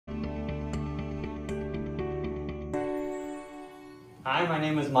Hi, my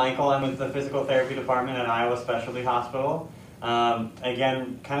name is Michael. I'm with the physical therapy department at Iowa Specialty Hospital.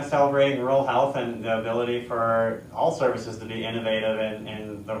 Again, kind of celebrating rural health and the ability for all services to be innovative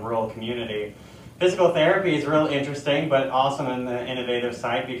in the rural community. Physical therapy is real interesting, but awesome in the innovative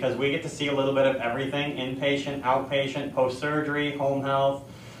side because we get to see a little bit of everything: inpatient, outpatient, post-surgery, home health.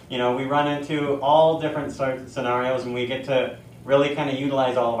 You know, we run into all different sorts of scenarios, and we get to really kind of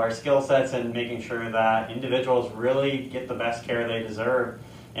utilize all of our skill sets and making sure that individuals really get the best care they deserve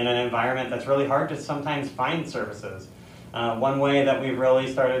in an environment that's really hard to sometimes find services. One way that we've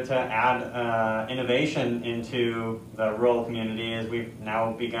really started to add innovation into the rural community is we've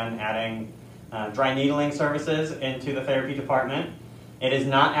now begun adding dry needling services into the therapy department. It is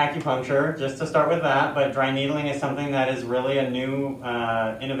not acupuncture, just to start with that, but dry needling is something that is really a new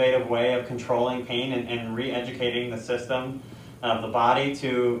innovative way of controlling pain and re-educating the system of the body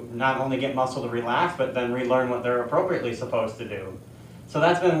to not only get muscle to relax, but then relearn what they're appropriately supposed to do. So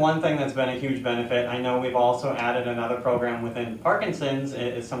that's been one thing that's been a huge benefit. I know we've also added another program within Parkinson's.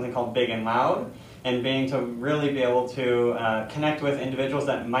 It's something called Big and Loud, and being to really be able to connect with individuals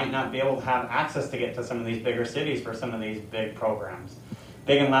that might not be able to have access to get to some of these bigger cities for some of these big programs.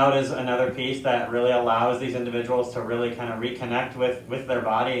 Big and Loud is another piece that really allows these individuals to really kind of reconnect with their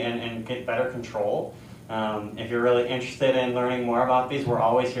body and get better control. If you're really interested in learning more about these, we're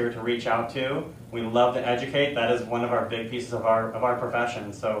always here to reach out to. We love to educate. That is one of our big pieces of our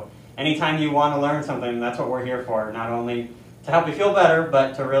profession. So anytime you want to learn something, that's what we're here for. Not only to help you feel better,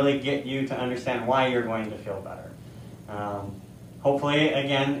 but to really get you to understand why you're going to feel better. Hopefully,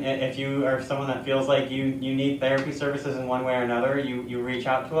 again, if you are someone that feels like you need therapy services in one way or another, you reach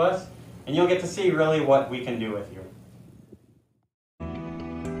out to us, and you'll get to see really what we can do with you.